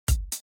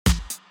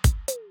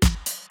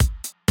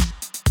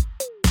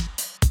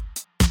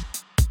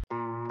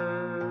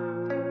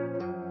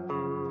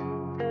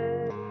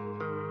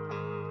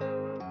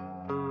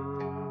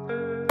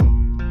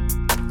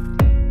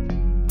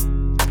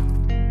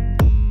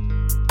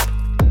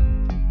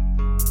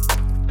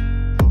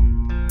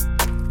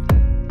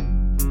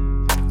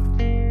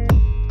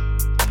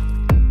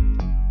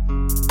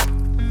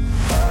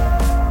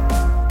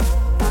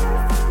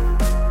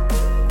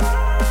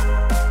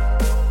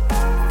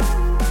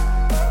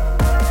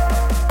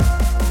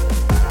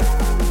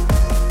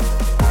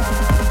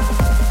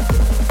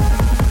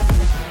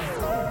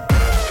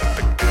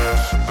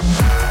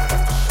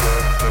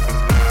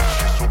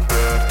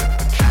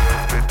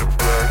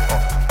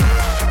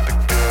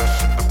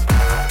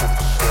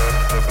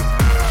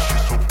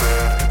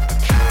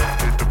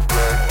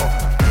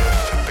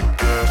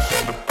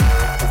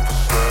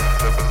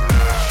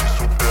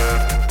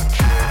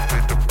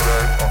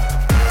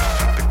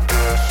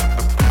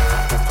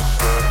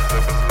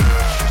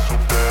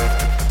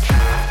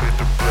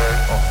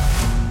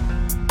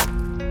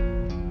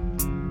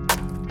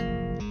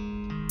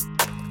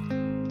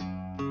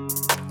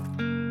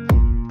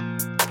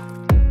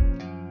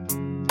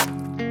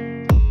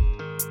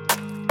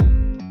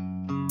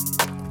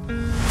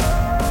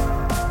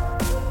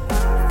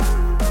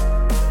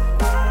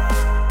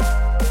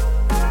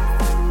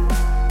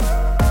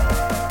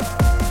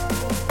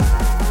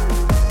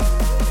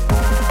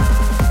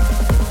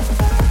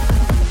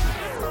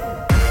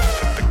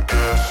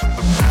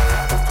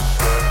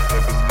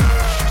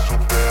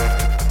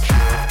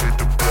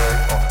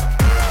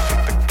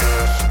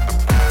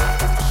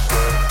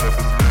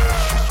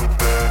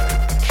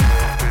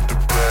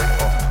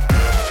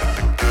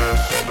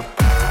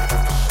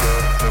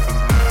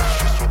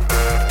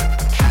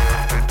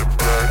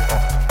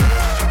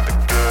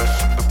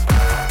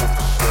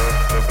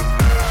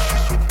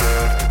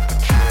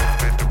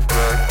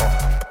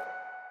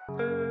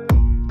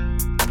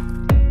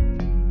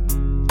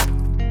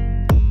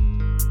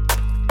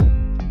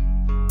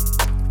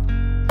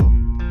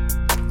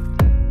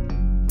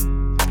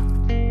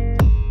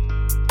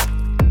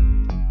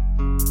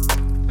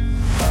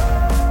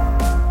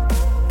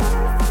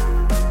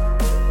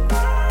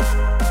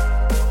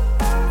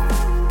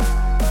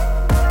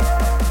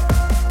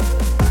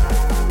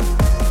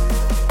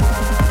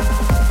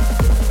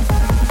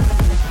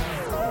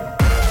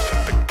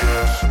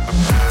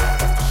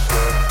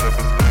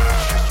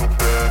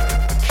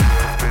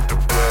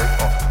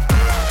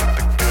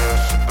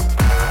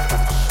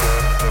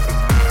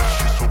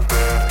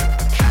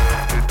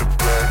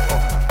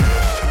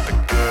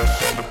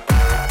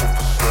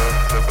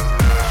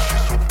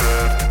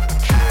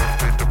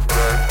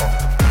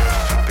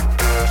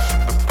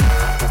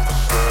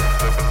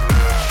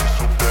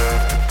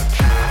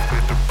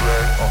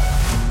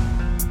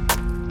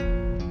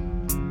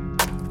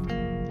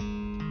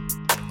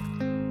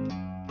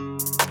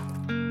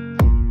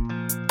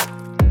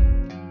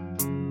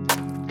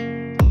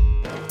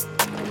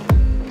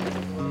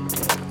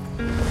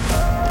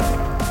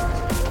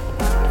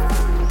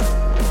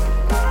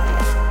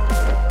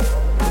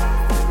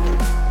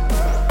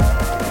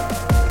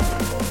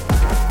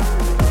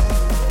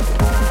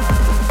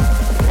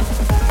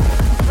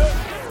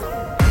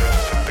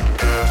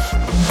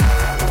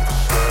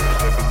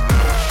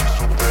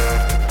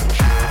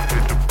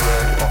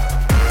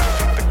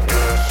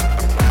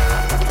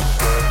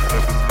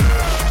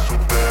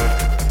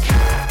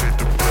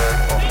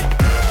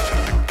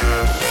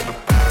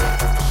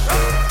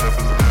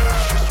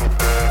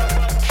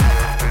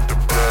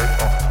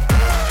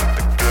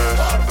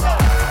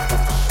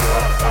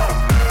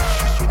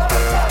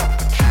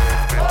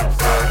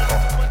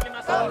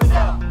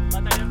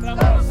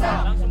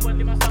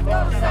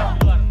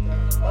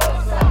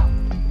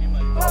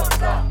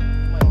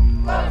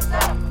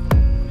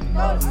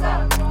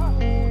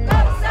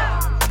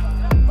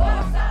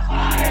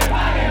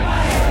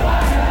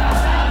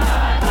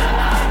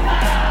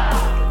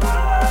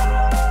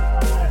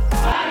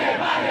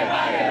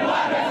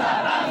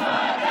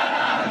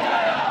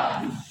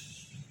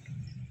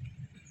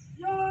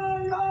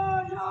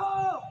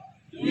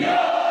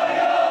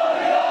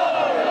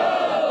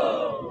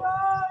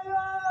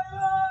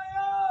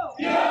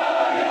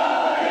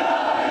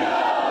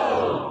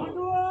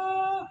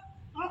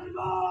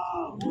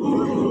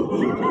Tunjukkan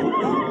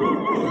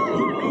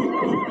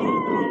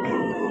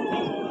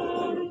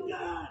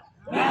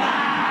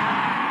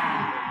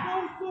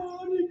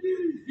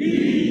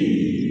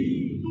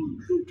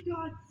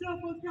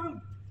siapa kau.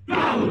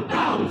 Kau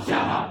tahu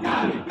siapa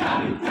kami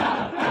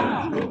cara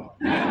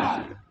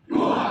hebat,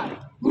 kuat,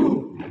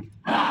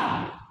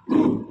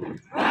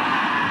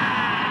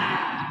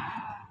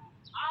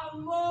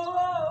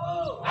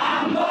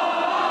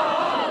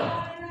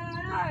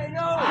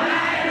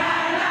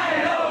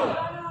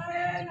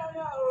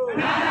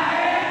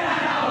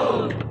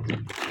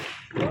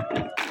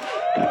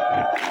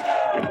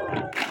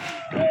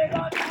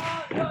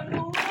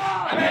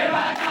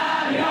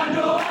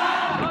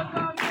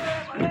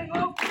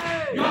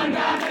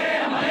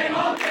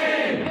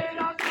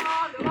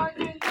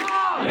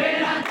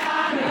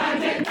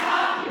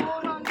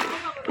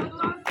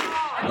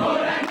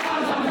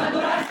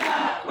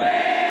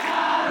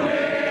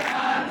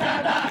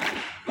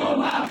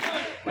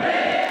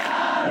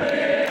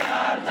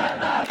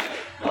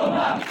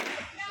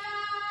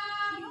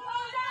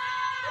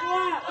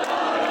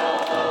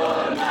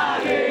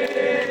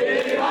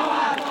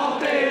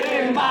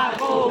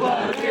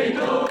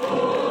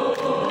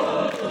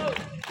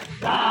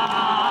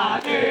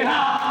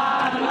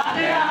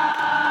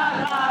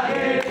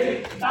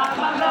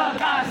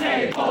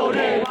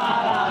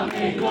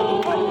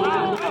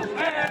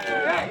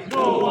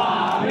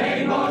 Dua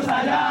minggu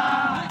saja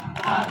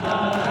tak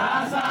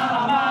terasa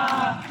lama.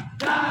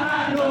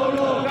 Jangan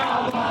dulu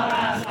kau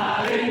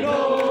merasa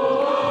rindu.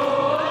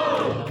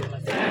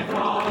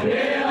 Sempron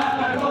di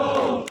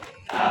lenganku,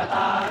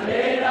 catar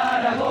di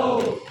dadaku,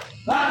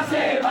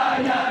 masih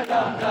banyak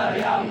dokter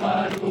yang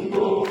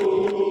menunggu.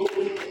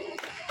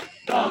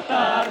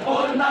 Dokter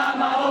pun tak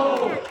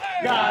mau,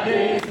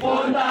 gadis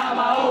pun tak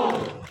mau,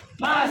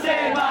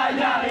 masih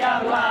banyak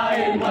yang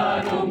lain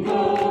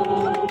menunggu.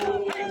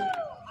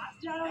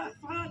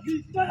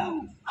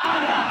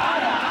 Ada.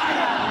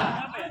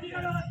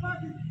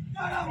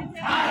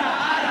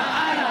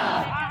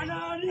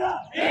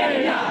 Ini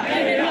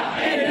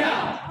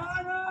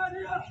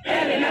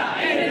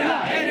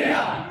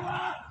dia.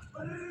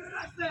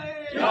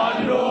 Yang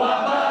dua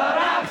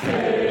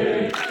beraksi,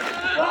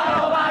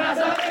 walau panas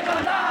seperti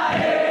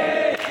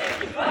matahari.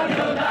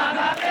 Berjuta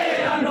kali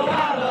yang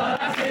dua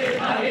beraksi,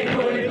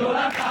 bagiku itu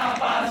langkah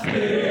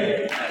pasti.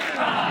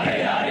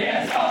 Hari-hari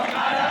esok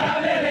adalah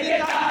milik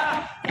kita.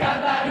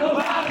 Kata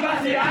dua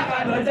pasti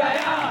akan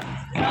berjaya.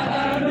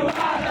 Kata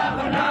dua tak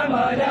pernah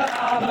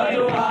menyerah.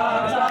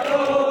 Berdua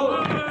satu,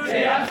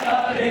 siap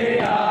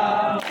sedia.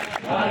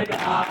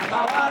 Marilah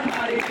kawan,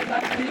 mari kita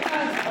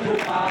jadikan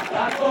sebuah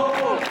lagu.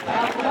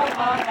 Lagu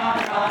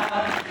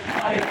kemenangan.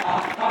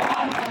 Marilah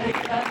kawan, mari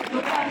kita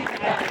tunjukkan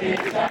dari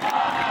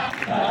siapa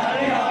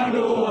dari yang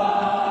dua.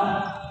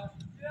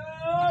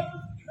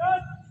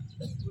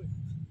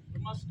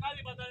 Lemas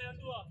sekali batalion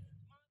 2.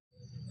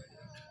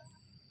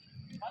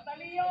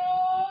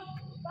 Batalion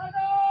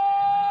satu.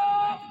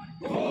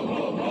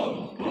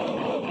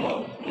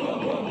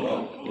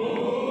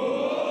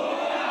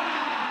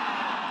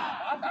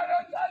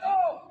 Batalion satu.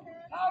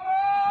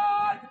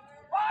 Lawan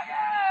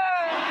pagi.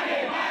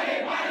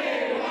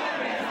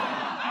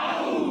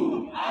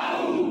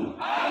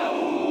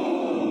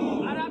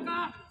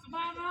 Adakah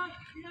semangat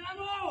di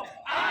dalammu?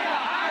 Ada.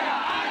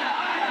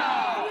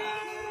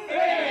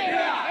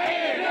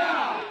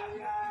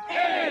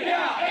 Ini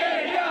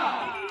dia.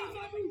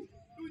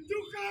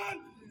 Tunjukkan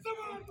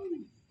semangatmu.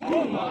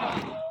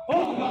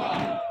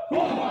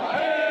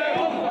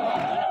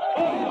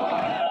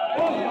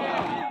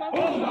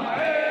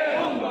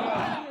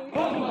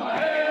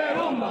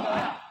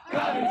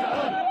 Gladi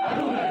calon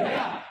taruna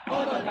jaya,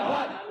 otot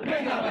kawan,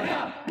 bengkel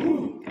banyak.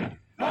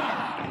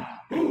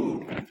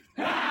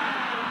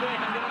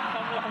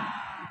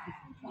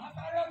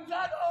 Batalion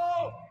satu,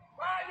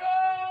 maju,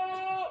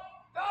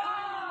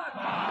 jalan.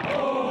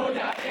 Mau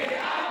jadi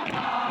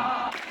apa?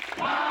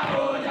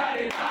 Mau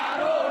jadi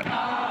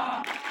taruna.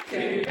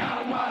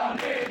 Siang malam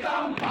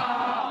ditempa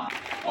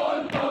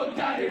untuk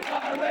jadi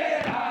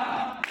perwira.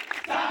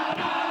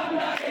 Salam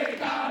dari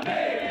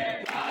kami,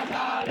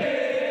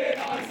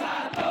 Batalion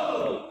satu.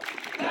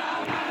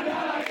 Jangan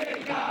lagi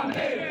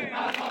kami,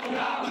 atau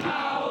nggak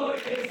mau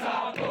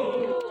disapu.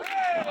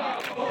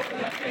 Aku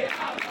jadi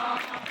apa?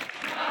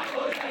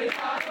 Aku jadi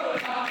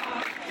taruna.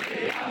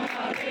 Siang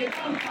malam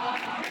ditempa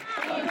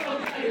untuk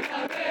jadi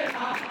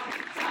perwira.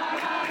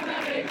 Salam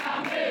dari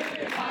kami,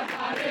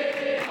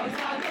 Batalion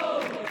satu.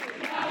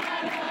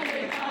 Jangan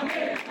lagi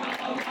kami,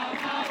 atau nggak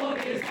mau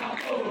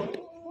disapu.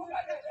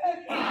 Bukan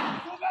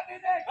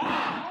titik.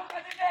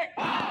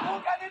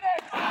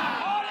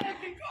 Oleh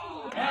Kiko.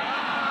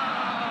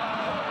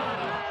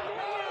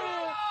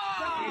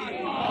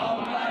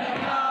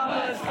 Badannya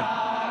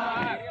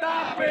besar,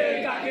 tapi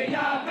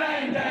kakinya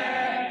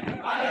pendek.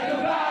 Ada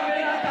juga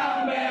binatang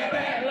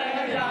bebek,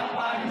 lehernya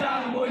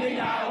panjang,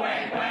 bunyinya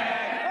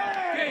wek-wek.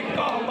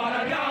 Kiko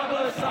badannya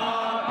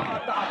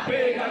besar, tapi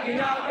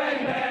kakinya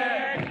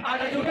pendek.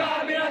 Ada juga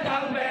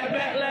binatang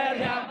bebek,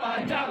 lehernya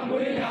panjang,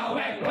 bunyinya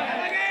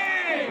wek-wek.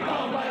 Kiko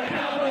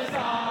badannya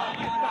besar,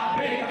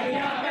 tapi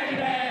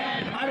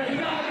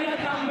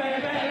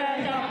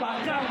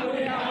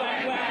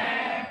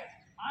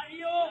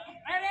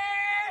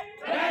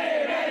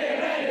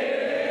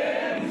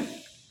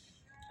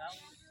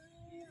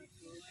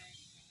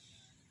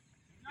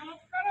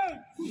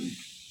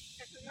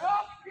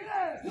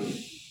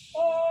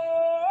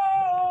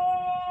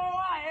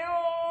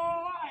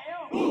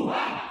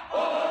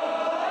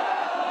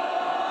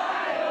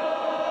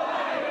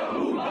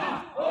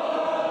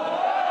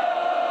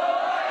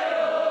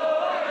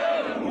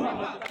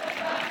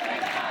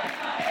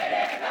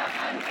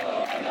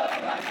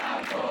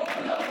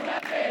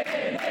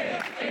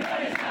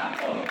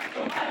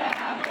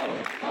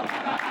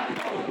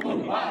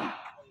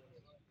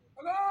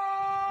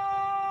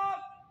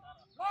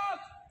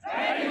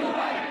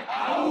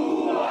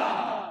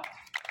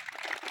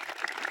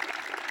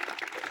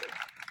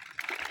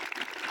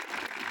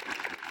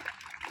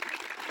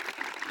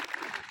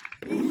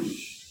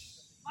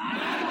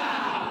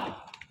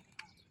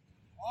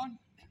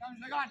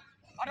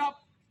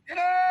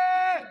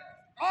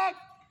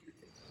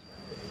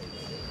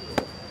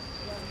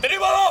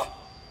Terimalah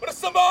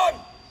persembahan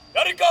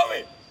dari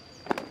kami.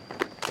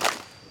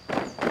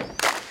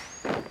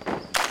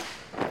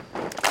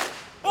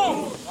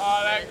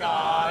 Kaleng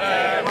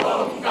kaleng